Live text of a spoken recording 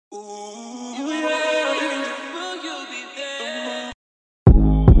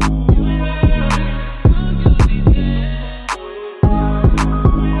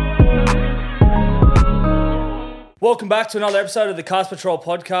Welcome back to another episode of the Cast Patrol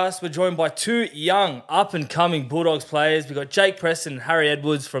podcast. We're joined by two young, up-and-coming Bulldogs players. We've got Jake Preston and Harry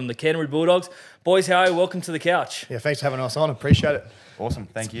Edwards from the Canterbury Bulldogs. Boys, how are you? Welcome to the couch. Yeah, thanks for having us on. Appreciate it. Awesome,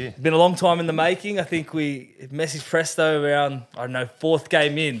 thank you. Been a long time in the making. I think we messaged Presto around, fourth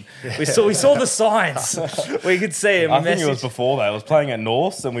game in. Yeah. We saw the signs. We could see him. I think it was before that. I was playing at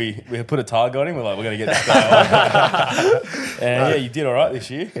North and we put a target on him. We're like, we're going to get this guy on. And you did all right this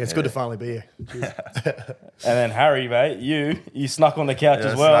year. Yeah, it's good to finally be here. And then Harry, mate, you snuck on the couch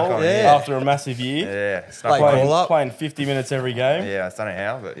as well after a massive year. Yeah, playing 50 minutes every game. Yeah, I don't know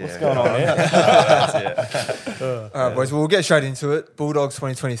how, but yeah. What's going on there? That's it. All right, boys, we'll get straight into it. Bulldogs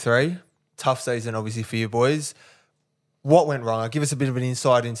 2023, tough season obviously for you boys. What went wrong? Give us a bit of an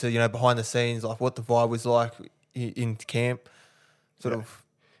insight into, behind the scenes, like what the vibe was like in camp, No,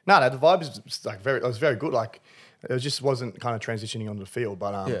 the vibe is like it was very good. Like it just wasn't kind of transitioning onto the field,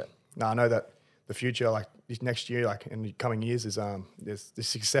 but I know that the future, like this next year, like in the coming years, there's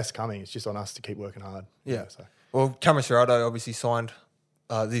success coming. It's just on us to keep working hard. Yeah. So. Well, Cameron Serrato obviously signed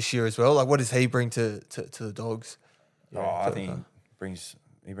this year as well. Like, what does he bring to the Dogs? I think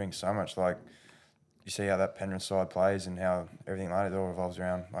he brings so much. Like you see how that Penrith side plays and how everything like it all revolves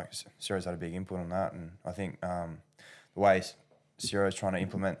around. Like Ciro's had a big input on that, and I think the way Ciro's trying to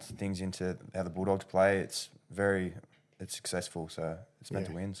implement things into how the Bulldogs play, it's successful. So it's meant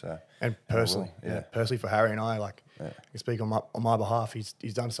to win. So and personally, for Harry and I, I can speak on my behalf. He's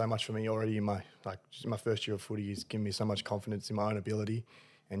done so much for me already in my first year of footy. He's given me so much confidence in my own ability,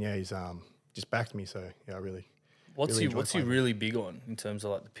 and he's just backed me. So I really. What's he really big on in terms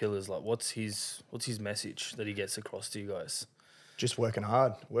of like the pillars? Like what's his message that he gets across to you guys? Just working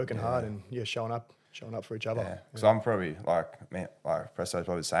hard, and showing up for each other. Yeah, because I'm probably like Presto's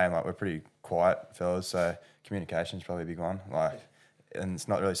probably the same. Like we're pretty quiet fellas, so communication's probably a big one. And it's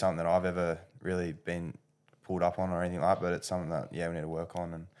not really something that I've ever really been pulled up on or anything like that, but it's something that we need to work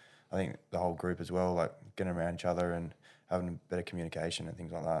on. And I think the whole group as well, like getting around each other and having better communication and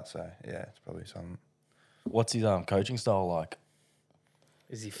things like that. So it's probably something. What's his coaching style like?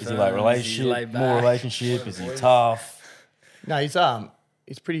 Is he like relationship, more relationship? Is he tough? No, he's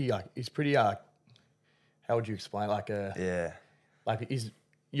pretty how would you explain? Like he's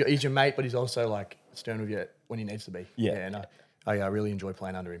your mate, but he's also like stern with you when he needs to be. And I really enjoy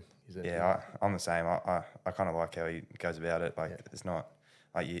playing under him. I'm the same. I kind of like how he goes about it. It's not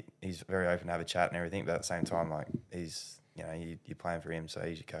like he's very open to have a chat and everything, but at the same time, like he's you're playing for him, so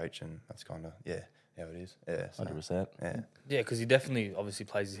he's your coach, and that's kind of how it is. 100%. Yeah, because he definitely obviously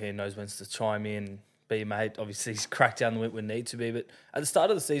plays his hand, knows when to chime in, be your mate. Obviously, he's cracked down the whip when need to be. But at the start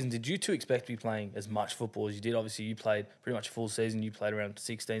of the season, did you two expect to be playing as much football as you did? Obviously, you played pretty much a full season. You played around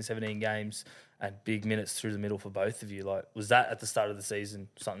 16, 17 games and big minutes through the middle for both of you. Like, was that at the start of the season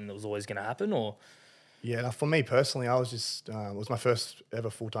something that was always going to happen, or? Yeah, for me personally, I was just it was my first ever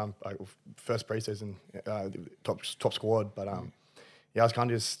full-time first preseason top squad. But I was kind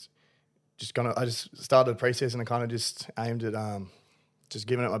of I just started the preseason and kind of just aimed at just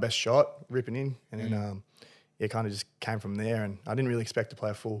giving it my best shot, ripping in, and then kind of just came from there. And I didn't really expect to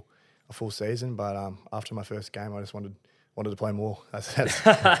play a full season, but after my first game, I just wanted to play more. I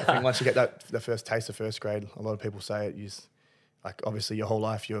think once you get the first taste of first grade, a lot of people say it. Obviously your whole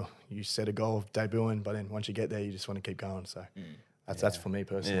life you set a goal of debuting, but then once you get there, you just want to keep going. So that's for me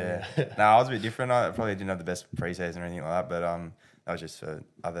personally. Yeah. No, I was a bit different. I probably didn't have the best preseason or anything like that, but that was just for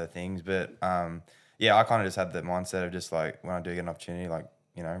other things. But I kind of just had the mindset of just like when I do get an opportunity,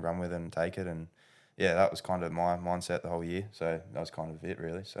 run with it and take it. And that was kind of my mindset the whole year. So that was kind of it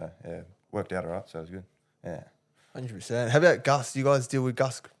really. So worked out all right. So it was good. Yeah. 100%. How about Gus? Do you guys deal with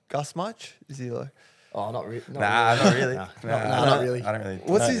Gus much? Is he like? Oh, not really. Not really. Not really. I don't really.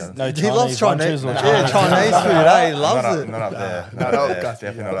 What's his? No he loves Chinese. Chinese Chinese food. He loves it. Not up there.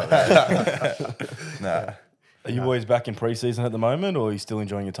 Definitely not up there. No. Are you boys back in pre-season at the moment, or are you still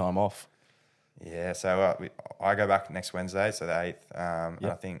enjoying your time off? Yeah, so I go back next Wednesday, so the 8th, and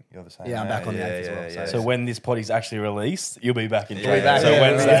I think you're the same. Yeah, I'm back on the 8th as well. So when this potty's actually released, you'll be back in training.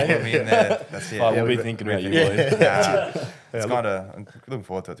 Wednesday. We'll be in there. That's it. We'll be thinking about you boys. It's kind of, I'm looking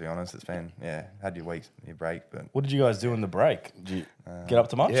forward to it, to be honest. It's been, had your break. But what did you guys do in the break? Did you get up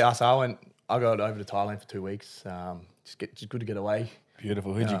to much? Yeah, so I got over to Thailand for 2 weeks. Just good to get away.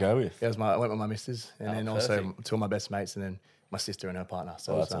 Beautiful. Who'd you go with? Yeah, I went with my missus, and then also two of my best mates, and then my sister and her partner.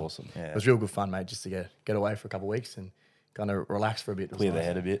 So that's awesome. It was real good fun, mate, just to get away for a couple of weeks and kind of relax for a bit. Clear the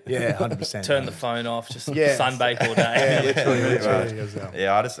head a bit. Yeah, 100%. Turn the phone off, just sunbake all day.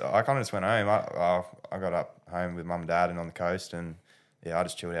 I kind of just went home. I got up home with mum and dad and on the coast, and yeah, I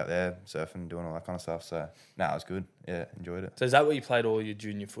just chilled out there, surfing, doing all that kind of stuff. So, it was good. Yeah, enjoyed it. So is that where you played all your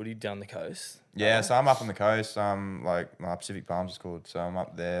junior footy down the coast? Yeah, so I'm up on the coast. Like Pacific Palms is called. So I'm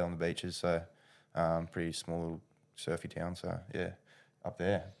up there on the beaches. So, pretty small little surfy town. So yeah, up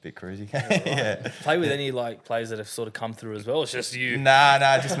there, bit cruisy. Yeah. Play with any like players that have sort of come through as well. It's just you. Nah,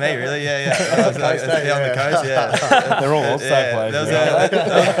 just me really. Yeah. I was like, on the coast. Yeah, They're all All-Star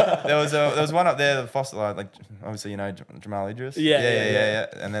players. There was one up there, the Foster, like obviously Jamal Idris. Yeah.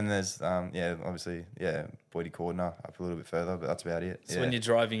 And then there's obviously Boydie Cordner up a little bit further, but that's about it. So when you're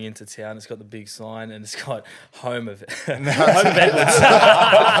driving into town, it's got the big sign and it's got home of home of Edwards.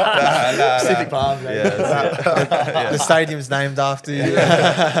 Pacific Palms. The stadium's named after you. We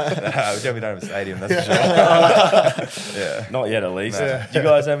definitely don't have a stadium, that's for sure. Yeah. Not yet, at least. Do you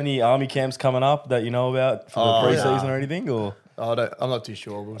guys have any army camps coming up that you know about for the pre-season or anything? Or I'm not too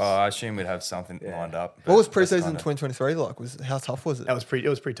sure. I assume we'd have something lined up. What was but pre-season that's kinda- 2023 like? How tough was it? It was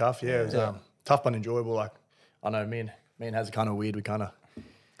pretty tough. Yeah, it was tough but enjoyable. Like I know me and Haz are kind of weird.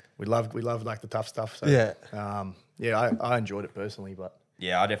 We loved like the tough stuff. So, I enjoyed it personally, but.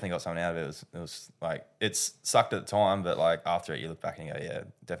 Yeah, I definitely got something out of it. It was like, it's sucked at the time, but like after it, you look back and you go, yeah,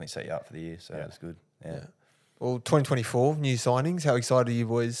 definitely set you up for the year. So it's good. Yeah. Well, 2024 new signings. How excited are you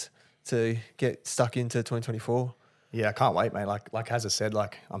boys to get stuck into 2024? Yeah, I can't wait, mate. Like Haz has said,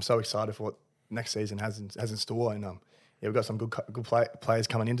 like I'm so excited for what next season has in store, and we've got some good players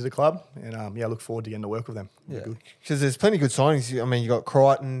coming into the club, and I look forward to getting to work with them. It'll be good. Because there's plenty of good signings. I mean, you got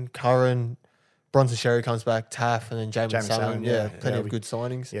Crichton, Curran, Bronson Sherry comes back, Taff, and then James Salmon. Plenty of good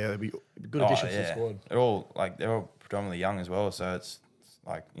signings. Yeah, it'll be good additions to the squad. They're all predominantly young as well, so it's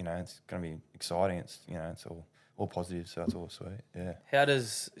like it's going to be exciting. It's it's all positive, so it's all sweet. Yeah. How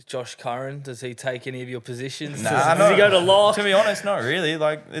does Josh Curran? Does he take any of your positions? Nah, does he go to lock? To be honest, not really.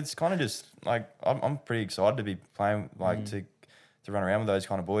 Like it's kind of just like I'm pretty excited to be playing to run around with those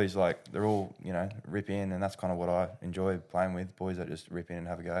kind of boys. Like they're all rip in, and that's kind of what I enjoy playing with, boys that just rip in and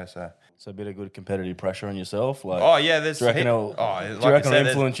have a go. So a bit of good competitive pressure on yourself. Like, there's. Do you reckon it'll like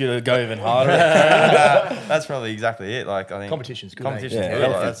influence you to go even harder? That's probably exactly it. Like I think Competition's good. Competition's mate. good.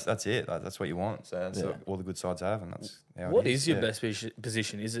 Yeah. Like, that's it. Like, that's what you want. So that's what all the good sides have, and that's how What it is your Yeah. best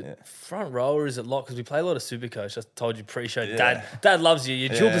position? Is it front row or is it lock? Because we play a lot of super coach. I told you pre-show. Yeah. Dad loves you.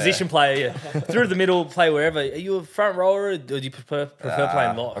 You're a dual position player. You're through the middle, play wherever. Are you a front rower or do you prefer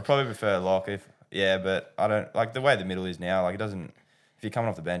playing lock? I probably prefer lock but I don't like the way the middle is now. Like it doesn't. If you're coming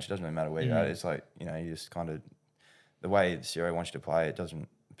off the bench, it doesn't really matter where you're at. It's like you just kind of the way Sierra wants you to play. It doesn't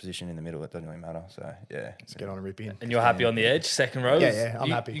position in the middle. It doesn't really matter. So yeah, Let's get on and rip in. And you're happy on the edge, second row? Yeah,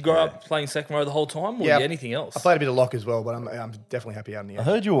 I'm happy. You grew up playing second row the whole time or anything else? I played a bit of lock as well, but I'm definitely happy out in the I end.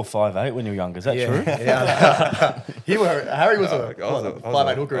 heard you were 5'8" when you were younger. Is that true? Yeah. Harry was a I was a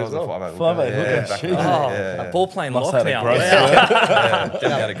 5'8" hooker I as was a well. 5'8" 5'8" hooker, back jeez. in the day, A ball playing Must lock have a now. growth Wow. Definitely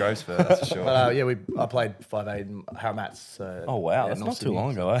had a growth spurt, that's for sure. But I played 5'8" in Haramats. So Oh, wow. yeah, That's North not too Sydney.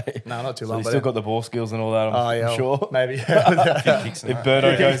 long ago, eh? No, not too So long. you but still got the ball skills and all that, I'm yeah, sure. maybe. Kicks and If that.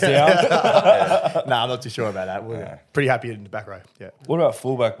 Birdo goes down. No, I'm not too sure about that. We're pretty happy in the back row. Yeah. What about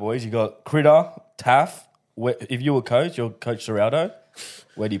fullback, boys? You got Critter, Taff. If you were coach, you're Coach Serraldo.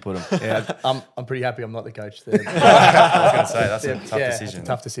 Where do you put him? Yeah, I'm pretty happy I'm not the coach there. I was going to say, that's a tough It's decision. a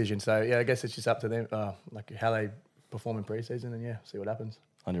tough decision. So, I guess it's just up to them, like how they perform in pre-season and, see what happens.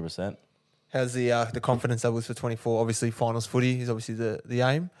 100%. How's the confidence levels for 24? Obviously, finals footy is obviously the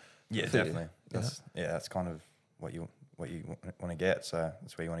aim. Yeah, definitely. That's kind of what you want to get. So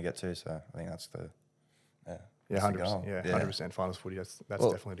that's where you want to get to. So I think that's the Yeah, that's the 100%. goal. Yeah, 100% finals footy. That's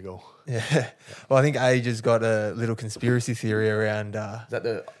definitely the goal. Yeah. Well, I think Age has got a little conspiracy theory around. Is that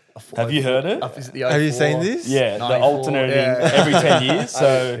the? Have you heard it? Is it the Have you 04? seen this? Yeah, the 94, alternating yeah. every 10 years.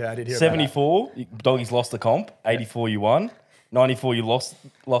 So I did hear about 74, Doggies lost the comp. 84, you won. 94, you lost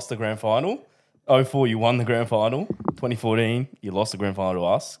the grand final. 04, you won the grand final. 2014, you lost the grand final to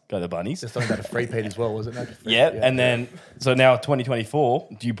us. Go the Bunnies. Just talking about a three-peat as well, wasn't it? Yeah, and then, so now 2024,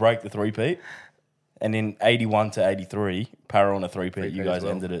 do you break the three-peat? And in 81 to 83, Para on a three-peat, you Three-peat guys as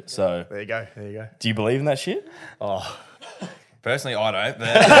well. ended it. So There you go. do you believe in that shit? Oh, Personally, I don't.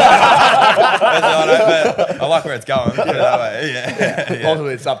 But I like where it's going. Put it that way. Yeah.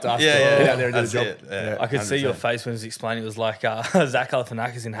 ultimately, it's up to us to get out there and do the That's job. it. Yeah. I could see your 100%. face when he was explaining. It was like Zach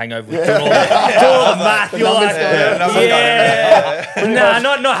Galifianakis in Hangover. Doing all the math. You're like,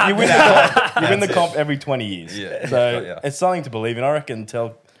 not happy. You win the comp every 20 years. Yeah. So Yeah. it's something to believe in. I reckon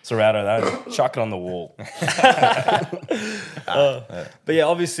tell Serrato that and chuck it on the wall. But yeah,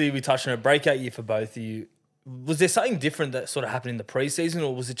 obviously we touched on a breakout year for both of you. Was there something different that sort of happened in the preseason,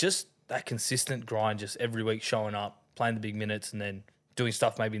 or was it just that consistent grind, just every week showing up, playing the big minutes, and then doing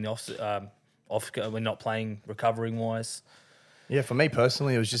stuff maybe in the off when not playing, recovering wise? Yeah, for me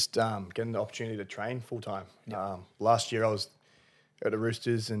personally, it was just getting the opportunity to train full time. Last year I was at the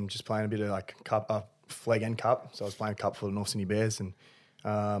Roosters and just playing a bit of like flag end cup. So I was playing cup for the North Sydney Bears, and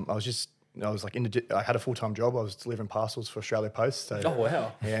I had a full time job. I was delivering parcels for Australia Post. So, Oh,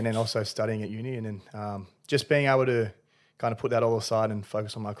 wow. Yeah, and then also studying at uni, and then just being able to kind of put that all aside and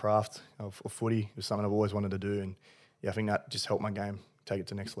focus on my craft of footy was something I've always wanted to do, and I think that just helped my game take it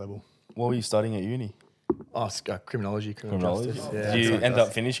to the next level. What were you studying at uni? Oh, it's, criminology, Criminology. justice. Yeah, Did you end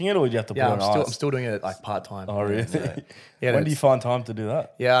up finishing it, or did you have to put Yeah, it I'm on ice? still doing it like part time. Oh, really? Yeah, When do you find time to do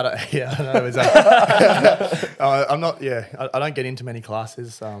that? Yeah, I don't know. It's I'm not. Yeah, I don't get into many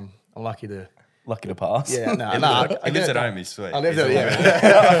classes. I'm lucky to. Lucky to pass. Yeah, no, He lives at home, he's sweet. I live He's there. all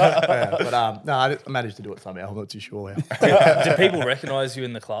Yeah, but no, I managed to do it somehow. I'm not too sure how. Do people recognise you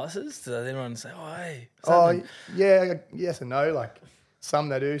in the classes? Do anyone say, "Oh, hey"? Oh, yeah, yes and no. Like some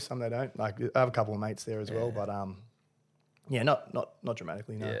they do, some they don't. Like I have a couple of mates there as well, but yeah, not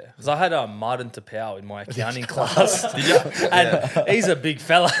dramatically. No. Yeah, because I had Martin Tapau in my accounting class. Did you? And he's a big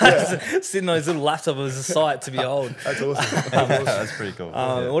fella, sitting on his little laptop. It was a sight to behold. That's awesome. That's pretty cool.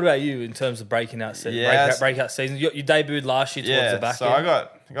 What about you in terms of breakout season? You debuted last year towards the back so end.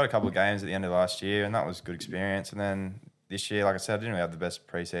 I got a couple of games at the end of last year, and that was a good experience. And then this year, like I said, I didn't really have the best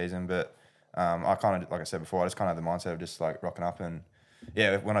preseason, but I kind of, like I said before, I just kind of had the mindset of just like rocking up, and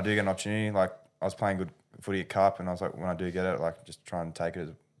when I do get an opportunity, like I was playing good footy at cup, and I was like, when I do get it, like just try and take it as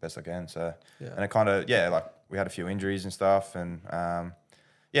best I can. So and it kind of like we had a few injuries and stuff, and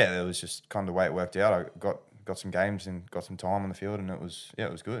it was just kind of the way it worked out. I got some games and got some time on the field, and it was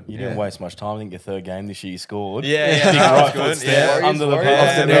good. You didn't waste much time. I think your third game this year you scored. That was good. Yeah, Under the Warriors,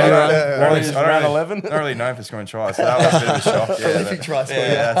 Warriors I don't round really- 11. Not really known for scoring tries, so that was a bit of a shock. Prolific try scorer.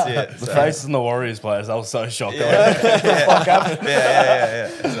 Yeah, that's it. The So, faces on the Warriors players, I was so shocked. yeah.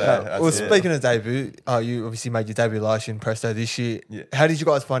 So that's Well, it. speaking of debut, you obviously made your debut last year in Presto this year. Yeah. How did you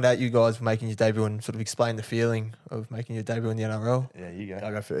guys find out you guys were making your debut, and sort of explain the feeling of making your debut in the NRL? Yeah, you go.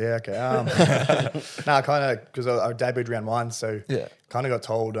 I'll go for okay. No, kind of because I debuted round one, so kind of got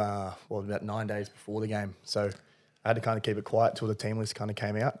told about 9 days before the game, so I had to kind of keep it quiet till the team list kind of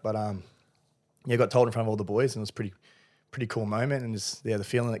came out. But got told in front of all the boys, and it was pretty cool moment, and just the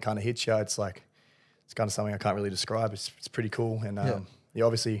feeling that kind of hits you, it's like it's kind of something I can't really describe. It's pretty cool, and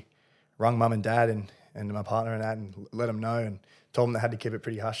obviously rung mum and dad and my partner and that, and let them know, and told them they had to keep it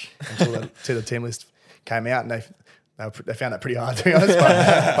pretty hush until the team list came out, and they found that pretty hard, to be honest.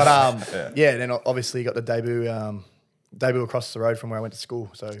 But then obviously got the debut across the road from where I went to school.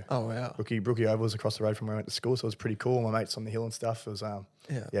 So Brookie Oval's across the road from where I went to school, so it was pretty cool. My mates on the hill and stuff. It was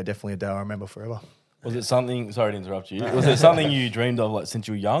definitely a day I remember forever. Was it something? Sorry to interrupt you. Was it something you dreamed of like since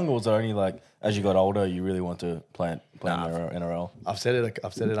you were young, or was it only like as you got older you really want to play in NRL? I've said it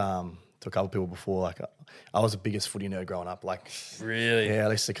to a couple of people before. Like I was the biggest footy nerd growing up. Like Really? yeah,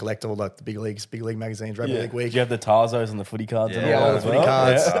 I used to collect all like the big league magazines, Rugby League Week. Did you have the Tarzos and the footy cards? and Yeah, all all that the as footy well?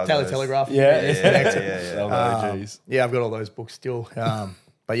 cards, Yeah. Telegraph. Yeah. Yeah, I've got all those books still.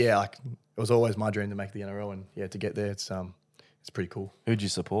 But yeah, like it was always my dream to make the NRL, and to get there, it's pretty cool. Who'd you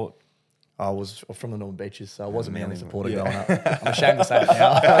support? I was from the Northern Beaches, so I was a Manly supporter Yeah. growing up. I'm ashamed to say it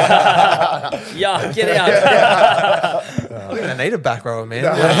now. Yeah, get out. I'm gonna need a back rower, man.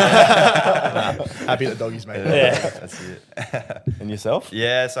 Happy that doggies made it. That's it. And yourself?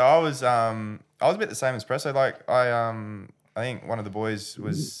 Yeah, so I was a bit the same as Presto. Like I think one of the boys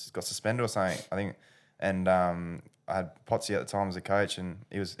got suspended or something. I think, and I had Potsy at the time as a coach, and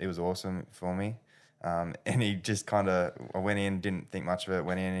he was awesome for me. And he just kind of, I went in, didn't think much of it.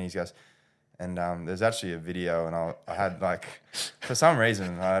 Went in, and he goes, and there's actually a video, and I had like, for some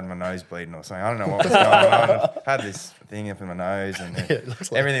reason, I had my nose bleeding or something. I don't know what was going on. I had this thing up in my nose and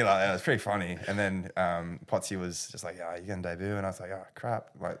everything like that. It was pretty funny. And then Potsy was just like, "Yeah, you're gonna debut," and I was like, "Oh crap!"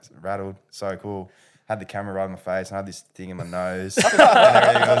 Like rattled, so cool. Had the camera right in my face, and I had this thing in my nose. And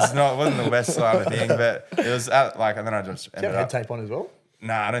everything. It wasn't the best side of the thing, but it was and then I just Did you ended have up. head tape on as well?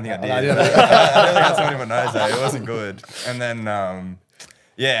 Nah, I don't think I did. I I didn't. don't think I had something in my nose though. It wasn't good. And then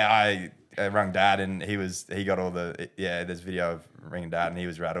I rang Dad, and he got all the there's video of ringing Dad, and he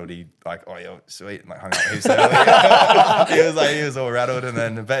was rattled. He like, "Oh yeah, sweet," and like hung up. He was, he was all rattled, and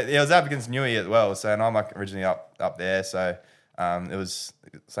then but it was up against Newey as well. So and I'm like originally up there, so it was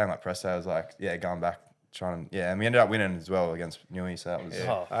same like Presto. I was like going back trying and we ended up winning as well against Newey. So that was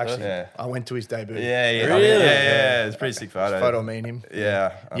Actually, I went to his debut. yeah. It's a pretty sick photo. Photo of me and him.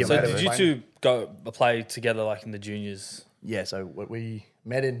 Yeah. Yeah, So mate, did you two go play together like in the juniors? Yeah, so we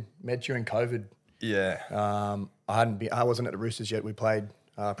met during COVID. Yeah. I wasn't at the Roosters yet. We played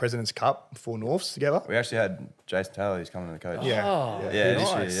President's Cup for Norths together. We actually had Jason Taylor, who's coming to the coach. Yeah. Oh, Yeah,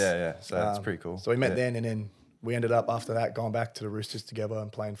 nice. this year, yeah. So it's pretty cool. So we met then, and then we ended up after that going back to the Roosters together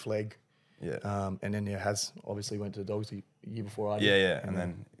and playing flag. Yeah. And then Has obviously went to the Dogs the year before I did. Yeah. And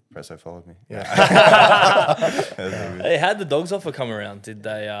then Presto followed me. Yeah. Hey, how'd the Dogs offer come around? Did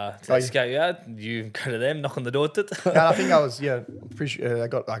they scout you out? You go to them, knock on the door? And I think I was pretty sure I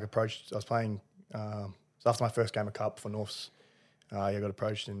got approached. I was playing so after my first game of cup for Norths. I got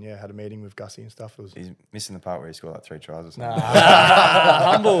approached and had a meeting with Gussie and stuff. It was He's missing the part where he scored like 3 tries or something.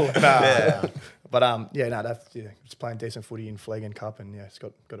 Humble. but that's just playing decent footy in flag and cup and just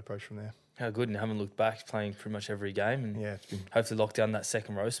got approached from there. How good, and haven't looked back, playing pretty much every game, and It's been hopefully lock down that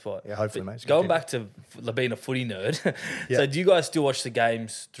second row spot. Yeah, hopefully, But mate. It's going gonna back to being a footy nerd, Yeah. so do you guys still watch the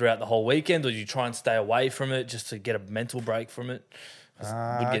games throughout the whole weekend, or do you try and stay away from it just to get a mental break from it? 'Cause it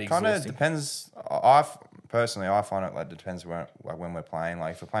would get Kind of exhausting. depends. Personally, I find it depends when we're playing.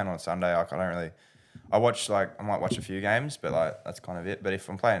 Like if we're playing on Sunday, I don't really. I might watch a few games, but that's kind of it. But if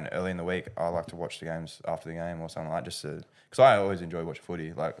I'm playing early in the week, I like to watch the games after the game or something like just because I always enjoy watching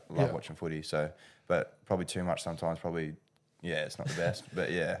footy. Love watching footy. So, but probably too much sometimes. Probably, it's not the best.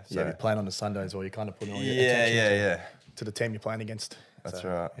 But yeah, so you're playing on the Sundays or you kind of put all your yeah, attention to the team you're playing against. That's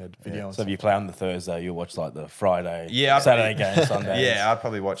right. Video and So if you play on the Thursday, you'll watch like the Friday, Yeah, Saturday game, Sunday. I'd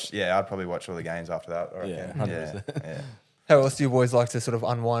probably watch all the games after that. I reckon. Yeah, 100%. yeah. How else do you boys like to sort of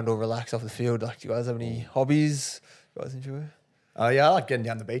unwind or relax off the field? Like, do you guys have any hobbies you guys enjoy? I like getting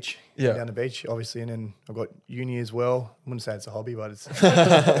down the beach. Yeah. Down the beach, obviously, and then I've got uni as well. I wouldn't say it's a hobby, but it's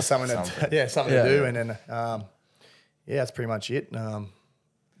something to do. And then, that's pretty much it.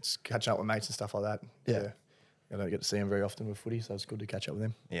 Just catching up with mates and stuff like that. Yeah. I don't get to see them very often with footy, so it's good to catch up with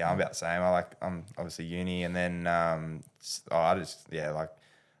them. Yeah, I'm about the same. I'm obviously uni, and then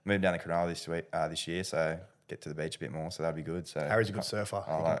moved down to Cronulla this year, so get to the beach a bit more. So that'd be good. So Harry's a good surfer.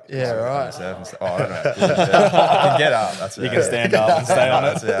 Right. Surf and stuff. I don't know. I can get up. That's You can stand up and stay on it.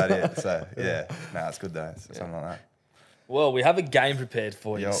 That's about it. So it's good though. Something like that. Well, we have a game prepared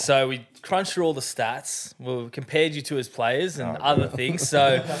for you. Yo. So we crunched through all the stats. We compared you to as players and other things.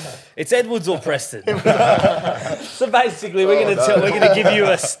 So it's Edwards or Preston. So basically, we're gonna give you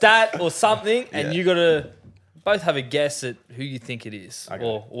a stat or something, and you got to both have a guess at who you think it is,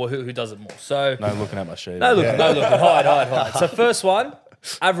 or who does it more. So No looking at my sheet. no looking. Hide. So first one,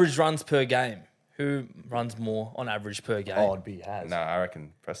 average runs per game. Who runs more on average per game? Oh, it'd be Has. No, I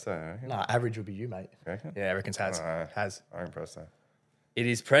reckon Presto. I reckon. No, average would be you, mate. You reckon? Yeah, I reckon Has. Has. I reckon Presto. It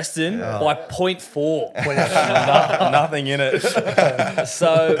is Preston by 0.4. Nothing in it.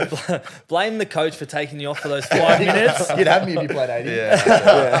 So blame the coach for taking you off for those 5 minutes. You'd have me if you played 80.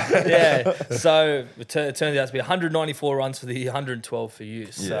 Yeah. So it turns out to be 194 runs for the 112 for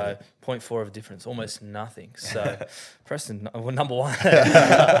you. So 0.4 of a difference, almost nothing. So Preston, number one.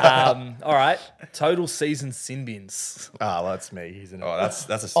 All right. Total season sin bins. Oh, well, that's me, isn't it? Oh, that's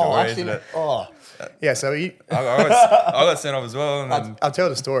a story, actually, isn't it? yeah. So I got sent off as well. And then, I'll tell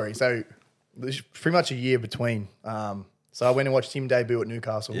the story. So there's pretty much a year between. So I went and watched him debut at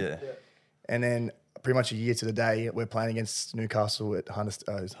Newcastle. yeah. And then pretty much a year to the day, we're playing against Newcastle at Hunters.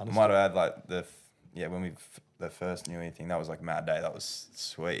 Might have had like when the first new thing, that was like mad day. That was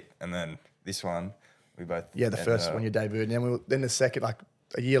sweet. And then this one, we both the first when you debuted, and then the second, like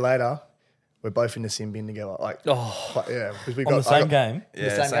a year later, we're both in the sin bin together. Like, because we On the same game.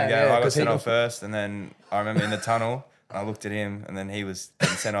 Yeah, same game, I got 'cause sent he- off first, and then I remember in the tunnel, I looked at him, and then he was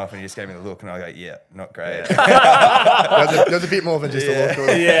getting sent off, and he just gave me the look, and I go, "Yeah, not great." there was a bit more than just a look.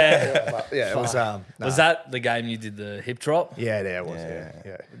 Yeah. It was. Was that the game you did the hip drop? Yeah, there it was. Yeah.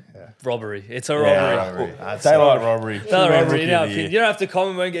 Yeah. Robbery. It's a robbery. Robbery. Daylight robbery. Another robbery. Rookie In of our the opinion. year. You don't have to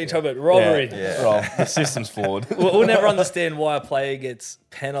comment. We won't get in trouble. But robbery. Yeah. Well, the system's flawed. We'll never understand why a player gets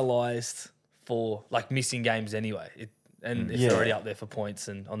penalised for like missing games anyway. If they're already up there for points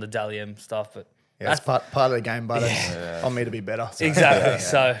and on the Dally M stuff, but Yeah, that's part of the game, but it's on me to be better. So. exactly.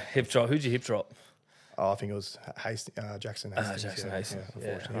 So hip drop. Who'd you hip drop? Oh, I think it was Jackson Hastings. Jackson Hastings. Yeah, Yeah,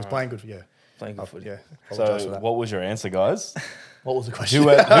 unfortunately. He was playing good. Playing good footy. Yeah. Apologise for So that. what was your answer, guys? What was the question? Who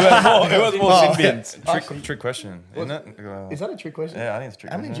had more sin bins? Trick question, isn't it? Is that a trick question? Yeah, I think it's a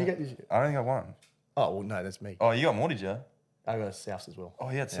trick How many question. did you get this year? I don't think I won. Oh, well, no, that's me. Oh, you got more, did you? I got Souths as well.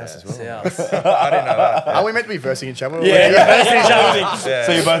 Oh, yeah, it's South as well. South. I didn't know that. Are we meant to be versing each other? Yeah.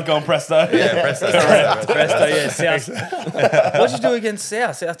 So you're both going Presto? Yeah, Presto. Presto, yeah, South. What'd you do against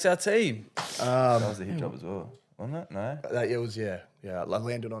South? South's our team. That was the hip job as well, wasn't it? No. It was, yeah. I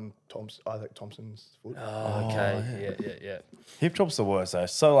landed on Isaac Thompson's foot. Oh, okay. Yeah. Hip drop's the worst though.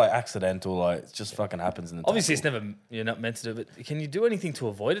 So like accidental, like it just fucking happens in the Obviously, tackle. you're not meant to do it, but can you do anything to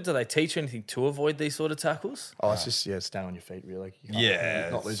avoid it? Do they teach you anything to avoid these sort of tackles? Oh, it's just, staying on your feet, really. You can't- Yeah,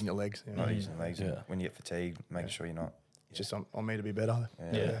 Not losing your legs. You know. Not using legs. Yeah. When you get fatigued, making sure you're not It's just on me to be better.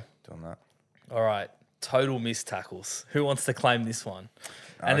 Yeah. doing that. All right. total missed tackles. Who wants to claim this one?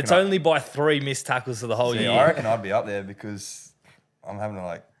 And it's reckon only by 3 missed tackles for the whole Yeah, year. I reckon I'd be up there because I'm having to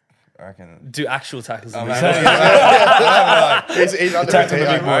like. I reckon. Do actual tackles. I'm in this having, one. I'm having, like, He's under Tackle the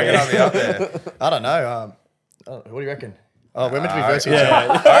 15. big I reckon I'd be up there. I don't know. What do you reckon? Oh, we're meant to be I first. reckon-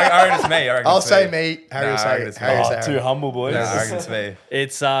 I reckon it's me. I'll say me. Harry will Nah, I say reckon it's me. Harry. will Oh, say too Harry. humble, boys. No, I reckon it's me.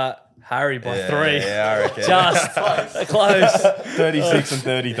 It's Harry by Yeah, 3. Yeah, I reckon. Just close. 36 and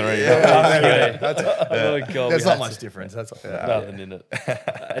 33. Oh, God, There's we not had much difference. That's all. Nothing in it.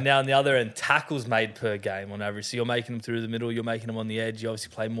 And now on the other end, tackles made per game on average. So you're making them through the middle, you're making them on the edge. You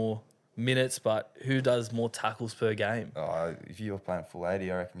obviously play more minutes, but who does more tackles per game? Oh, if you're playing full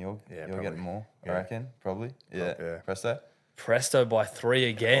 80, I reckon you'll probably. get more. Yeah. I reckon, probably. Yeah. Yeah. Presto. Presto by 3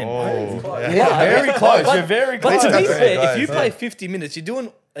 again. Yeah, very close. You're very But close. to be That's fair, very if you close, play yeah. 50 minutes, you're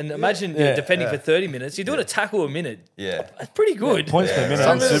doing, and imagine Yeah, you're defending for 30 minutes, you're doing a tackle a minute. Yeah. That's pretty good. Points per minute.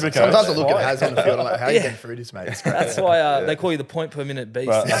 Sometimes, Supercoach. sometimes I look at Haz on the field. I'm like, how are you Yeah. getting through this, mate? It's great. That's why they call you the point per minute beast.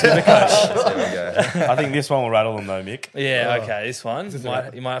 But There we go. I think this one will rattle them though, Mick. Yeah, okay, this one.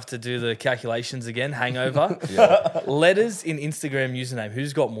 You might have to do the calculations again, hangover. Yeah. Letters in Instagram username.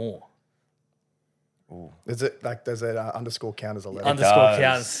 Who's got more? Does it underscore count as a letter? Underscore does.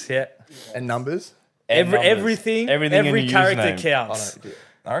 counts, yeah. And numbers? And numbers. Everything in every your character username. counts.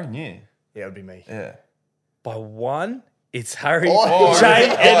 I reckon you. Yeah, it would be me. Yeah. By 1, it's Harry Oh, J.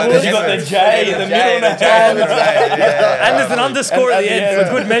 really? Edwards. You got the J in the middle the now. J, the J, yeah. And there's an underscore And at the at the end end.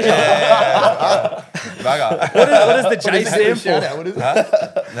 for good measure. Bugger. What does the J stand Shout for? out, what is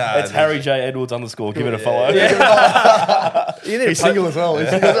it? Nah, It's Harry J. Edwards underscore. Give it a follow. You need He's to single as well. He's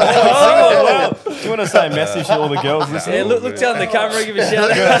single as Oh, well. well. Do you want to say a message to all the girls listening? Yeah, look down the camera, give a shout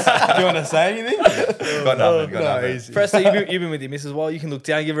out. Do you want to say anything? got nothing. Got No, nothing. easy. Presto, you've been with your missus a while. You can look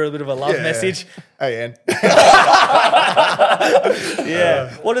down, give her a bit of a love Yeah. message. Hey, Ann.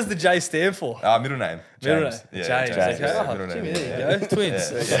 Yeah. What does the J stand for? Middle name. Middle James. name. Yeah, James. James. Okay. Yeah, Oh, middle name. Jimmy, Yeah, there you go.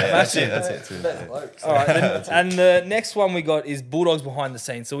 Twins. Yeah, that's it. That's it. Too. All right. And the next one we got is Bulldogs behind the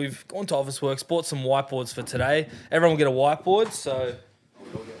scenes. So we've gone to Officeworks, bought some whiteboards for today. Everyone will get a whiteboard. So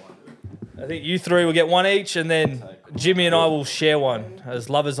I think you 3 will get one each, and then Jimmy and I will share one as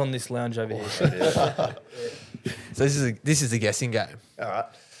lovers on this lounge over here. So this is the guessing game. All right.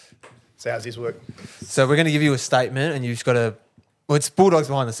 So how's this work? So we're going to give you a statement, and you've just got to. Well, it's Bulldogs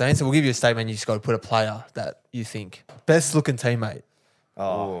behind the scenes, so we'll give you a statement. And you just got to put a player that you think best looking teammate.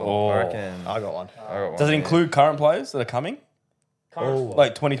 I reckon. I got one. I got one. Does it include current players that are coming?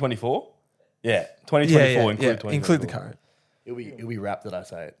 Like 2024? Yeah, 2024 include 2024. include the current. It'll be rap that I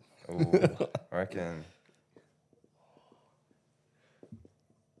say it. Ooh, I reckon.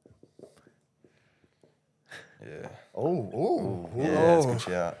 Yeah. Oh, Yeah, that's a good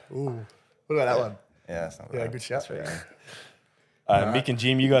shout. What about that one? Yeah, that's not Yeah, bad. good shout. Yeah. Mick and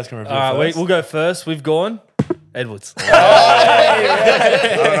Jim, you guys can review All right, first. we'll go first. We've gone Edwards. I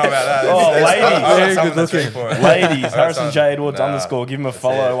don't know about that. Oh, There's- ladies. I got Very someone good that's looking. ready for it. Ladies, got Harrison some- J. Edwards Nah, underscore. Give him a that's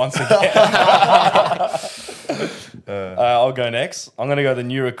follow it. once again. I'll go next. I'm going to go the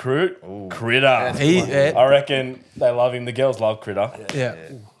new recruit, Critter. I reckon they love him. The girls love Critter. Yeah.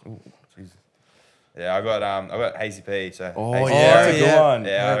 Yeah, I got Hazy P. So Oh, Hazy yeah, that's a P. good one.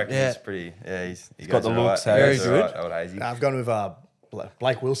 Yeah, I reckon Yeah. he's pretty. Yeah, he's got the looks, hey? Very He's good. alright, old Hazy. I've gone with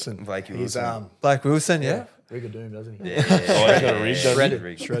Blake Wilson. Blakey He's Wilson. Blake Wilson, yeah. Rigadoon, doesn't he? Yeah, Oh, he's got a rig, doesn't he?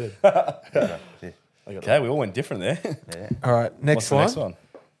 Rig. Shredded. Okay, we all went different there. Yeah. All right, What's next the one. next one?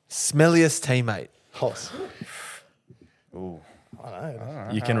 Smelliest teammate. Hoss. Ooh. I don't know.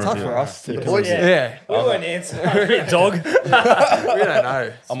 You can Tough review for it. us. The boys. Yeah. We won't answer. Dog. We don't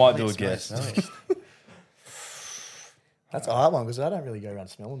know. I might do a guess. That's a hard one because I don't really go around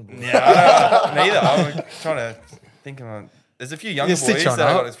smelling the boys. Yeah, neither. I'm trying to think of. There's a few younger You stitch boys on that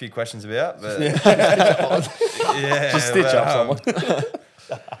I've up. got a few questions about, but yeah, Just stitch but, up someone.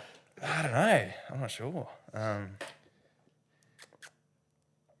 I don't know. I'm not sure.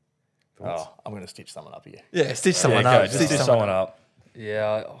 Oh, I'm going to stitch someone up here. Yeah, stitch someone Yeah, go. up. Just stitch someone up.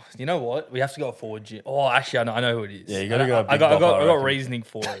 Yeah, you know what? We have to go forward. Oh, actually, I know who it is. Yeah, you gotta go I big got bopper, I reckon. reasoning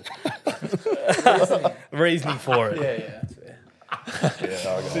for it. reasoning for it. Yeah.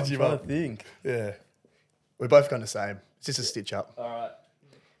 Stitch you I up. think. Yeah. We're both going the same. It's just a stitch up. All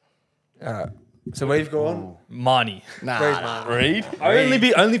right. So we've gone. Money. Nah. Reed?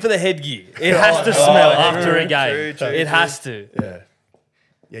 Only for the headgear. It has to smell after a game. It has to. Yeah.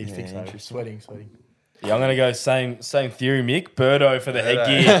 Yeah, you think so. Sweating. Yeah, I'm going to go same theory, Mick. Birdo for the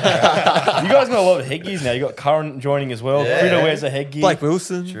headgear. You guys got a lot of headgears now. You got Current joining as well. Yeah. Critter wears a headgear. Blake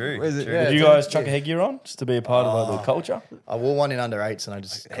Wilson. True, Where's it? true. Yeah, Did you it's- guys chuck a headgear on just to be a part of like, the culture? I wore one in under 8s and I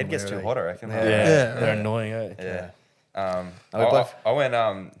just. Head gets too hot, I reckon. Yeah. Yeah. They're annoying, eh? Yeah. I went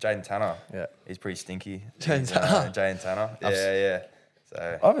Jaden Tanner. Yeah. He's pretty stinky. Jaden Tanner? Jaden Tanner. Yeah.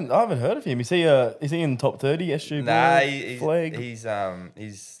 So I haven't heard of him. Is he in the top 30 SG? nah, flag? he's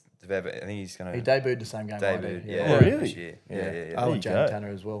developed. I think he's gonna He debuted the same game. I debut. did. Yeah. Oh, really? this year. Yeah. I went There you go. Jaden Tanner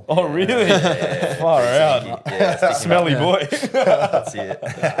as well. Oh, really? Yeah. Far out. Yeah, sticky Smelly man. boy. That's it.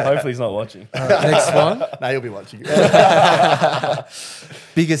 Hopefully he's not watching. Next one. No, you'll be watching.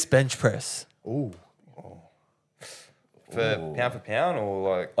 Biggest bench press. Ooh. For pound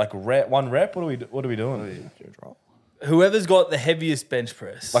or like Like one rep? What are we doing? Whoever's got the heaviest bench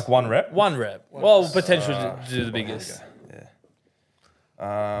press. Like one rep? One rep. Well, potentially to do the biggest.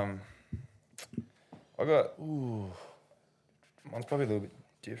 yeah. I got mine's probably a little bit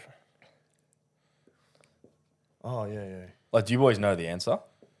different. Oh, yeah. Like, do you boys know the answer?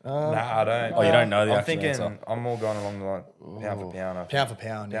 Nah, I don't. Oh, you don't know the I'm actual thinking answer. I'm more going along the line pound for pound. I think. Pound for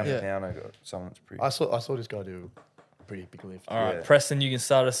pound. Pound Yeah. for pound. I got someone that's pretty. I saw this guy do a pretty big lift. All right, Yeah. Preston, you can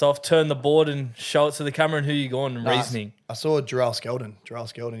start us off. Turn the board and show it to the camera and who you going and reasoning. I saw Jarrell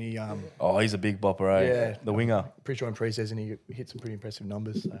Skeldon. He Oh, he's a big bopper, eh? Yeah. The winger. pretty sure in pre-season he hit some pretty impressive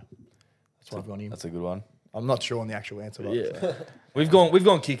numbers. So that's why I've gone him. That's a good one. I'm not sure on the actual answer, but Yeah. We've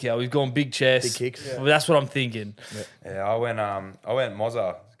gone kick out. We've gone big chest. Big kicks. Yeah. Well, that's what I'm thinking. Yeah, I went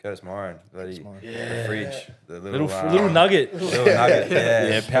Mozza, Curtis Moran, the fridge, the little Little nugget. little nugget. Yeah,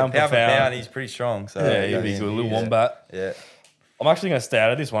 Yeah, pound for pound. he's pretty strong. So Yeah, he'd be good. A little wombat. Yeah, I'm actually going to stay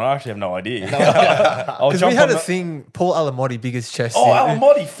out of this one. I actually have no idea. I'll Because jump we had on a the- thing, Paul Alamotti, biggest chest. Oh, in-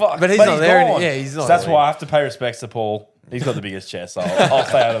 Alamotti, fuck. But he's not there. gone. Yeah, he's not So that's there. why I have to pay respects to Paul. He's got the biggest chest, so I'll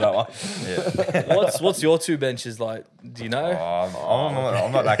stay out of that one. What's your two benches like? Do you know?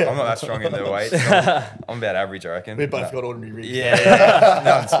 I'm not that strong in the weight. I'm about average, I reckon. we both got ordinary rigs. Yeah,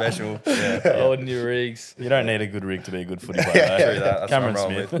 nothing special. Yeah, Ordinary rigs. You don't need a good rig to be a good footy player. true that. That's Cameron what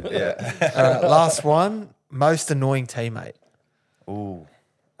I'm rolling Smith. with. Yeah. All right, last one. Most annoying teammate. Ooh.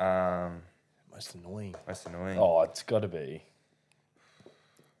 Most annoying. That's annoying. Oh, it's got to be.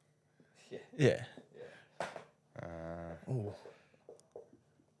 Yeah. Ooh.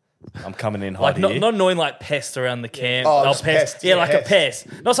 I'm coming in hot Like here. not annoying like pest around the camp. Oh, Oh, just pest. pest. Yeah, Yeah, like a pest.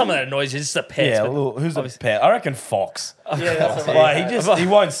 pest. Not someone that annoys you, just a pest. yeah, but well, who's the obviously- pet? I reckon Fox. Yeah, Like, he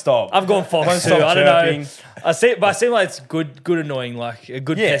won't stop. I've gone Fox Won't too. stop I don't chirping. know. I see like it's good annoying, like a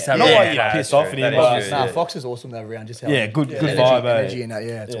good Yeah, pest. not having. like Yeah, you're that's pissed off true. at That him. is but- true. Nah, Yeah. Fox is awesome to have around. Just how Yeah, good energy, vibe, eh? energy and that.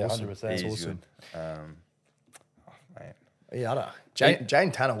 Yeah, it's Yeah, awesome. 100%. It's He's awesome. good. Mate. Yeah, I don't know.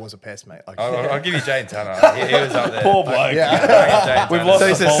 Jane Tanner was a pest, mate. Like, I'll give you Jane Tanner. He was up there. Poor bloke. yeah. We've lost So the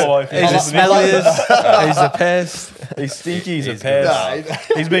he's a- follow. He's the smelliest. He's a pest. He's stinky. He's a He's pest.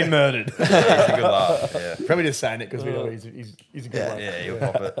 Nah, He's been murdered. He's a good laugh. Yeah. probably just saying it because we know he's a good one. Yeah, he'll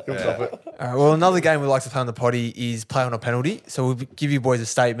pop it. He'll Yeah. stop it. All right, well, another game we like to play on the potty is play on a penalty. So we'll give you boys a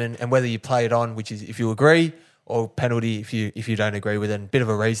statement, and whether you play it on, which is if you agree, or penalty if you don't agree with it, and a bit of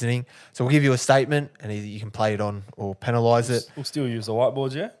a reasoning. So we'll give you a statement, and either you can play it on or penalise it. We'll still use the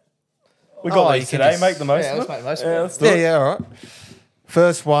whiteboards, yeah? We Oh, got you these can today. just- Make the most Yeah, of let's it. make the most of Yeah, it. let's do Yeah, it. yeah, all right.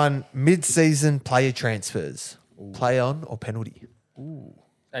 First one, mid-season player transfers. Play on or penalty?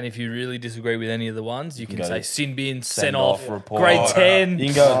 And if you really disagree with any of the ones, you can go say to sin bin, send sent off, report. grade 10. You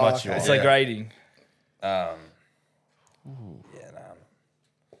can go as much as you It's want. like grading. Yeah,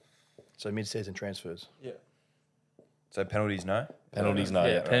 So mid-season transfers. So penalties, no? Penalties, no.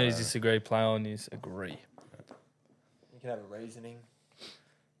 Yeah, Yeah, penalties disagree, play on is agree. You can have a reasoning.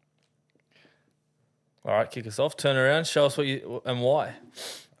 All right, kick us off. Turn around, show us what you and why.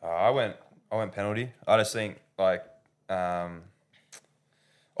 I went penalty. I just think like I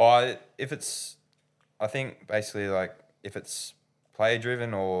think basically like if it's player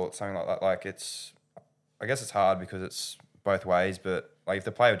driven or something like that, like I guess it's hard because it's both ways. But like if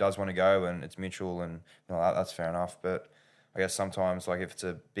the player does want to go and it's mutual and that's fair enough. But I guess sometimes like if it's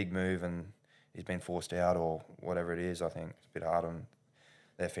a big move and he's been forced out or whatever it is, I think it's a bit hard on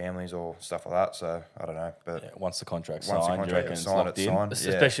their families or stuff like that. So I don't know, but Yeah, once the contract's once the signed, you contract reckon is it's signed, locked it's in? signed.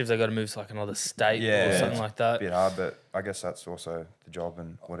 Especially if they got to move to like another state Yeah, or something it's like a that. bit hard, but I guess that's also the job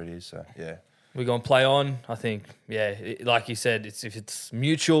and what it is. So yeah, We're going to play on. I think, like you said, if it's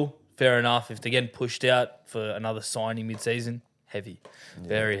mutual, fair enough. If they're getting pushed out for another signing mid-season, heavy,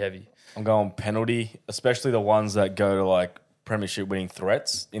 very heavy. I'm going penalty, especially the ones that go to like Premiership winning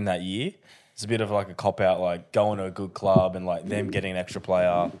threats in that year. It's a bit of like a cop out, like going to a good club and like them getting an extra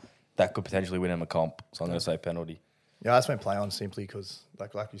player that could potentially win them a comp. So I'm going to say penalty. Yeah, I just went play on simply because,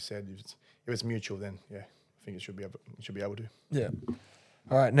 like you said, if it's mutual, then yeah, I think it should be able to. Yeah.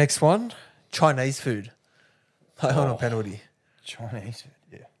 All right, next one. Chinese food. Play on or penalty? Chinese.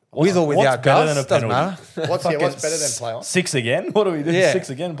 Yeah, With or What's without better Gus, than a doesn't penalty? matter. What's better than play on? 6 again? What do we do? Yeah. 6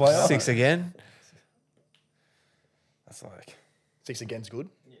 again, player? 6 again. 6 again's good.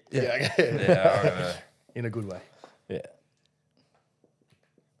 Yeah. Yeah, In a good way. Yeah.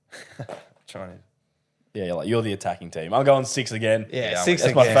 Chinese. Yeah, you're the attacking team. I'm going 6 again. Yeah, I'm 6 with That's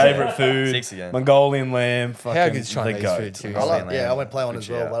you. my again. favourite food. 6 again. Mongolian lamb. How Fucking good's the Chinese goat. food too? I went play on as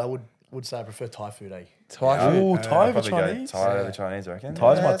Good well, shout. but I would say I prefer Thai food, eh? Thai Yeah, food. Ooh, I'd Thai over probably go Chinese? Thai over Chinese, I reckon.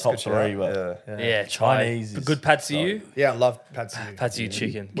 Thai's my that's a top good shout. 3, but Yeah, Chinese is Good patsiu. Yeah, I love pad see ew. Patsiu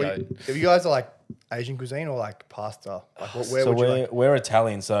chicken. Goat. If you guys are like Asian cuisine or like pasta, like where so would you like? we're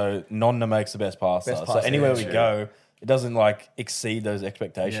Italian, so nonna makes the best pasta. Best So pasta, anywhere yeah, we true. go, it doesn't like exceed those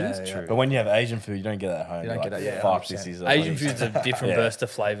expectations. Yeah, yeah. True. But when you have Asian food, you don't get that at home. You don't You're get like, that, yeah, fuck, 100%. this is Asian food's a different Yeah. burst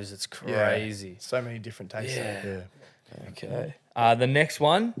of flavors. It's Yeah. crazy. So many different tastes. Yeah. Yeah. Okay. The next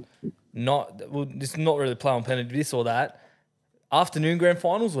one, this is not really play on penalty, this or that. Afternoon grand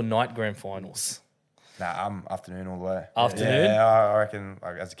finals or night grand finals? Nah, I'm afternoon all the way. Afternoon? Yeah, I reckon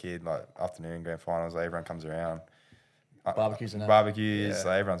like as a kid, like afternoon grand finals, like, everyone comes around. Barbecues and that. Barbecues, Yeah.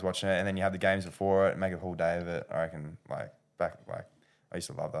 like, everyone's watching it, and then you have the games before it, make a whole day of it. I reckon I used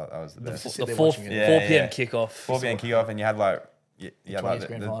to love that. That was the best. Sit The there 4 watching it. Yeah, p.m. yeah. kickoff. 4 p.m. kickoff, and you had like you had like 20s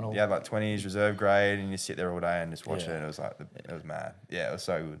grand the final. you had like 20s reserve grade, and you sit there all day and just watch Yeah. it. And it was like it was mad. Yeah, it was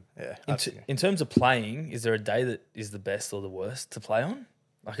so good. Yeah. In terms of playing, is there a day that is the best or the worst to play on?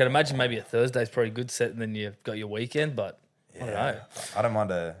 I can imagine maybe a Thursday's probably good set, and then you've got your weekend. But I don't know. I don't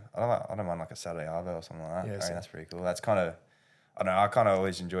mind like a Saturday Arvo or something like that. Yeah, I mean, so- that's pretty cool. That's kind of I don't know. I kind of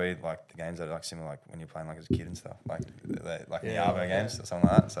always enjoy like the games that are like similar, like when you're playing like as a kid and stuff, like the Arvo games or something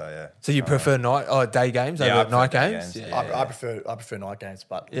like that. So yeah. So you prefer day games Yeah, I over prefer night day games? games. Yeah. I prefer night games,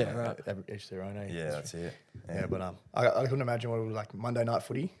 but Yeah, right. each their own. Eh? Yeah, that's it. Yeah, but I couldn't imagine what it was like Monday night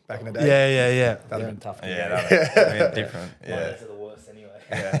footy back in the day. Yeah. That'd have been tough. Yeah, that'd be different. Yeah. Mondays are the worst anyway.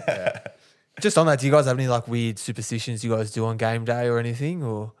 Just on that, do you guys have any like weird superstitions you guys do on game day or anything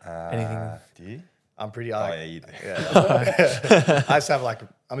or anything? Do you? I'm pretty. Oh Like, yeah, you do. I just have like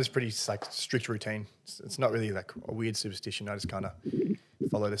I'm just pretty like strict routine. It's not really like a weird superstition. I just kind of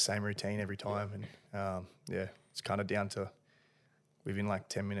follow the same routine every time, and it's kind of down to within like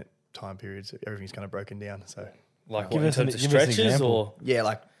 10-minute time periods. Everything's kind of broken down. So Like Give what, in us an- terms of give us an stretches example. or yeah,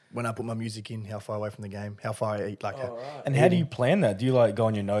 like when I put my music in, how far away from the game, how far I eat, like. And how do you plan that? Do you like go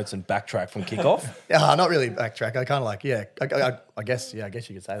on your notes and backtrack from kickoff? Yeah, not really backtrack. I kind of like, I guess you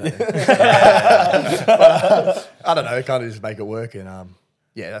could say that. But, I don't know, kind of just make it work. And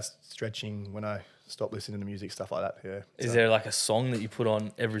that's stretching when I stop listening to music, stuff like that. Yeah. is there like a song that you put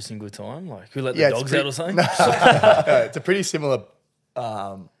on every single time? Like who let the Yeah, it's dogs pretty- out or something? It's a pretty similar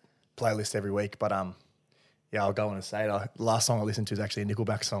playlist every week, but I'll go on and say it. The last song I listened to is actually a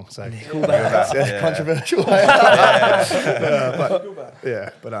Nickelback song, so Yeah. controversial.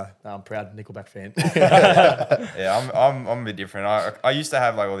 But I'm proud Nickelback fan. Yeah, I'm a bit different. I used to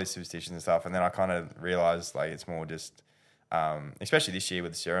have like all these superstitions and stuff, and then I kind of realized like it's more just, especially this year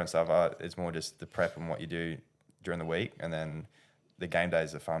with the Sierra and stuff. It's more just the prep and what you do during the week, and then the game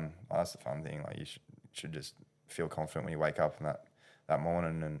days are fun. That's the fun thing. Like you should just feel confident when you wake up in that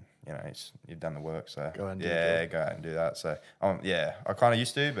morning, and you've done the work. So Go out and do go out and do that. So I kind of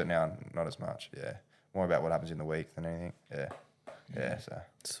used to, but now not as much. Yeah, more about what happens in the week than anything. Yeah. So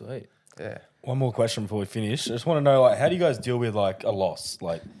Sweet. yeah. One more question before we finish. I just want to know, like, how do you guys deal with like a loss?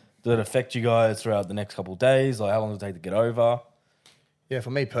 Like, does it affect you guys throughout the next couple of days? Like, how long does it take to get over? Yeah, for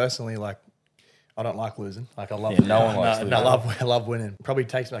me personally, like I don't like losing. Like I love Yeah, no one likes losing. I love winning. Probably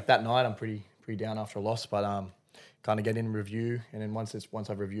takes me like that night. I'm pretty down after a loss, but kind of get in review, and then once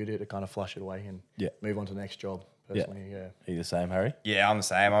I've reviewed it, I kind of flush it away and Yeah. move on to the next job. Personally, yeah. Are you the same, Harry? Yeah, I'm the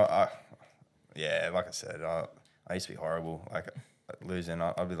same. Like I said, I used to be horrible. Like losing,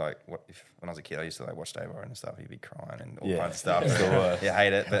 I'd be like, when I was a kid, I used to like watch Dave Warren and stuff. He'd be crying and all Yeah. kinds of stuff. It's the worst. Yeah,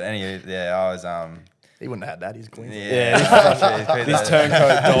 hate it. But anyway, I was He wouldn't have had that. He's clean. yeah. This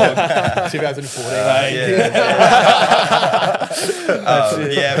turncoat dog. 2014.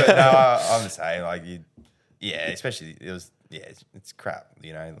 Yeah, but no, I'm the same. Like especially it's crap.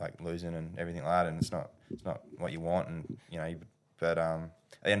 Like losing and everything like that, and it's not what you want, and but at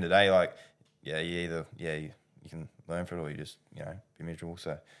the end of the day, like you either you can learn from it, or you just be miserable.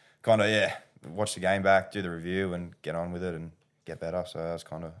 So kind of watch the game back, do the review, and get on with it and get better. So that's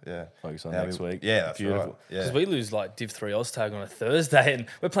kind of Focus on how next week. Yeah, that's Beautiful. right. Yeah. Because we lose like Div 3 Oztag on a Thursday, and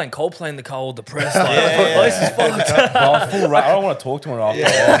we're playing Coldplay in the cold, depressed. Like, this is fucked. Oh, full I don't want to talk to him after.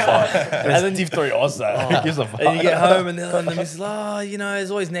 And then Div 3 Oz that. Who gives a fuck? And you get home, and the missus is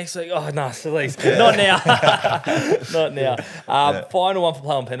there's always next week. Oh, no, please. Not now. Not now. Final one for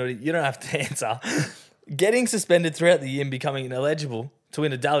play on penalty. You don't have to answer. Getting suspended throughout the year and becoming ineligible to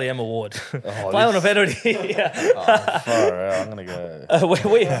win a Dally M award. Play on a penalty. Yeah. Far out. I'm gonna go.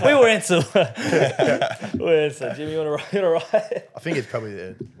 We were answer. We're answer. Jimmy, you want to write? I think it's probably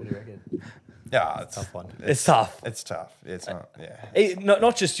the. What do you reckon? Yeah, it's Tough one. It's tough. It's tough. It's not. Yeah.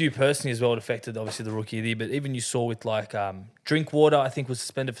 Not just you personally as well. It affected obviously the rookie of the year, but even you saw with like Drinkwater, I think was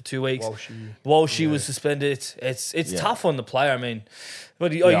suspended for 2 weeks. Walshy was suspended. It's tough on the player. I mean,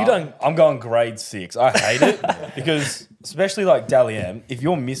 but you don't. I'm going grade 6. I hate it because especially like Dally M, if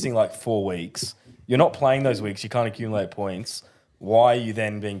you're missing like 4 weeks, you're not playing those weeks. You can't accumulate points. Why are you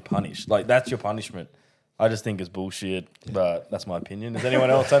then being punished? Like that's your punishment. I just think it's bullshit, but that's my opinion. Does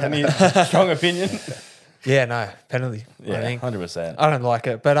anyone else have any strong opinion? Yeah, no, penalty. Yeah, I think 100%. I don't like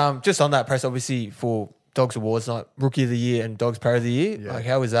it. But just on that, Press, obviously for Dogs Awards night, Rookie of the Year and Dogs Player of the Year, like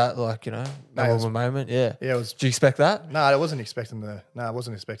how was that? Like, it memorable was- moment? Yeah. Yeah, it was. Did you expect that? No, I wasn't expecting it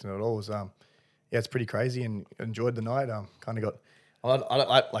at all. It was it's pretty crazy and enjoyed the night. Kind of got,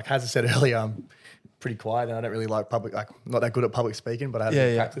 I like Hazard said earlier, I'm pretty quiet and I don't really like public, like not that good at public speaking, but I had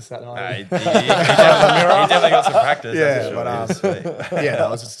to practice that night. He definitely got some practice. Yeah, that's for sure. but it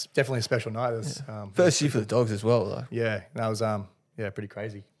was definitely a special night. It was, First year for the Dogs as well, though. yeah, that was pretty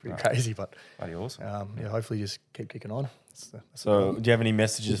crazy, but Bloody awesome. hopefully just keep kicking on. That's So, do you have any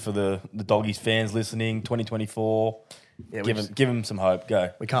messages for the Doggies fans listening? 2024, yeah, give them some hope.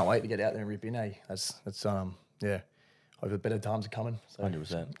 Go. we can't wait to get out there and rip in. That's over better times are coming. So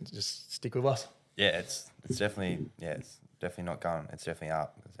 100%. just stick with us. Yeah, it's definitely not going. It's definitely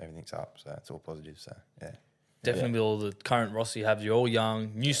up. Everything's up, so it's all positive. So yeah. Definitely with all the current roster you have, you're all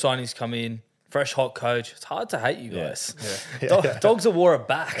young. New signings come in. Fresh hot coach. It's hard to hate you guys. Dogs of War are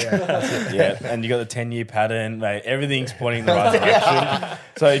back. Yeah, and you got the 10-year pattern, mate. Everything's pointing in the right direction.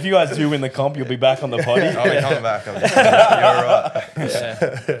 So if you guys do win the comp, you'll be back on the potty. I'll be coming back. You're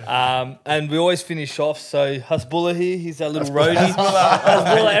right. And we always finish off. So Hasbulla here, he's our little roadie.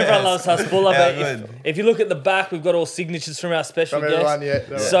 Hasbulla, everyone loves Hasbulla. Yeah, but if you look at the back, we've got all signatures from our special From guests. everyone,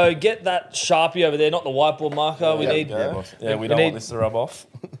 yeah. So get that Sharpie over there, not the whiteboard marker. We need. Yeah, we don't want this to rub off.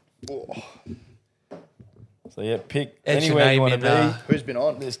 So yeah, pick Ed your anywhere you name want in, to be. Who's been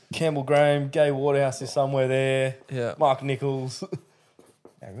on? There's Campbell Graham, Gay Waterhouse is somewhere there. Yeah. Mark Nichols.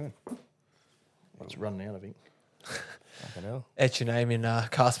 Yeah, good. It's running out, I think. Fucking hell. Etch your name in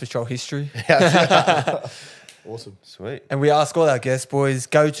Cast Patrol history. Awesome. Sweet. And we ask all our guest boys,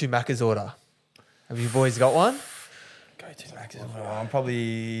 go to Macca's order. Have you boys got one? Go to Max. I'm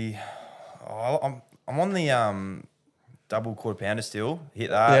probably. I'm on the double quarter pounder still.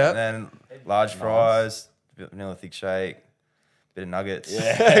 Hit that, Yeah. and then large fries, bit of vanilla thick shake, bit of nuggets.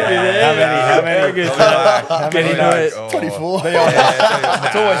 Yeah. How many? Get into it. 24.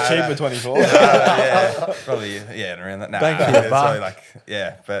 It's always cheaper, 24. Probably around that. Nah, Thank you, it's Buck. probably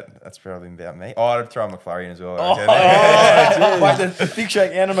but that's probably about me. Oh, I'd throw a McFlurry in as well. Like the thick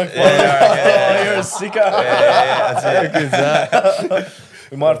shake and a McFlurry. You're a sicko. That's it.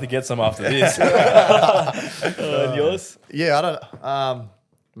 We might have to get some after this. And yours? Yeah, I don't.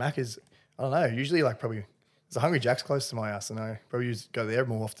 Mac is. I don't know. Usually, like probably. There's a Hungry Jack's close to my house, and I probably go there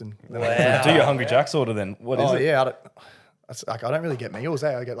more often. Than Wow. Do your Hungry Jack's order then. What is it? yeah. I don't really get meals.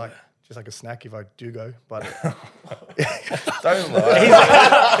 I get like just like a snack if I do go, but. Don't lie.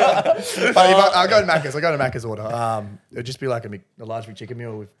 But if I go to Macca's. I go to Macca's order. It'd just be like a large McChicken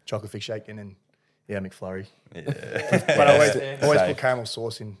meal with chocolate thick shake and then McFlurry. Yeah. But I always put caramel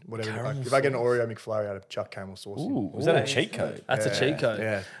sauce in whatever. Like, if I get an Oreo McFlurry, I'd chuck caramel sauce in. Ooh, was that a cheat code? That's a cheat code.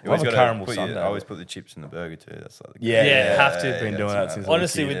 Yeah. You always Love a gotta caramel put sundae. I always put the chips in the burger too. That's like Yeah, have to. Been doing that since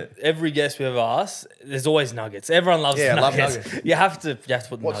Honestly, with every guest we ever ask, there's always nuggets. Everyone loves Yeah, I love nuggets. nuggets. You have to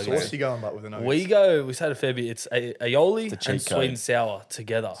put What nuggets. sauce you going but with the nuggets? We had a fair bit. It's aioli cheat and code. sweet and sour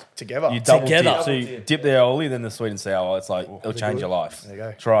together. Together. You double Together. dip. So you dip the aioli, then the sweet and sour. It's like, it'll change your life. There you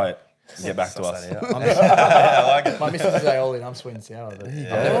go. Try it. Get back to us. I like it. My missus is aioli and I'm sweet and sour. But I've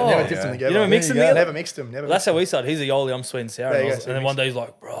never dipped them together. You never mix them together? Never mixed them. Never. That's how we started. He's aioli, I'm sweet and sour. There you And, go. and then one day he's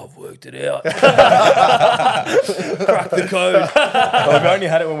like, bro, I've worked it out. Crack the code. Well, we've only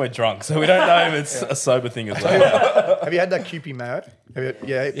had it when we're drunk, so we don't know if it's a sober thing as well. Have you had that Kewpie mayo?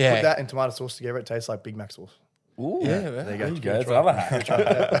 Yeah. Put that and tomato sauce together. It tastes like Big Mac sauce. Ooh, Yeah, there you go. It's another hack.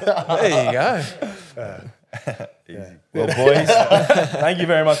 There you go. Easy. Well, boys, thank you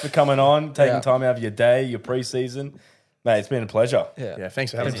very much for coming on, taking Yeah. time out of your day, your pre-season. Mate, it's been a pleasure. Yeah,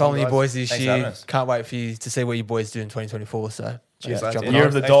 thanks for having And me. following you guys. boys this Thanks for having year. us. Can't wait for you to see what you boys do in 2024. So Cheers, yeah, lads. jumping Year on.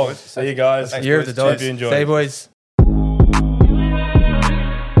 of the Thanks, Dogs. boys. See you guys. Thanks, Year of boys. the Cheers. Dogs. Hope you enjoyed. See you boys.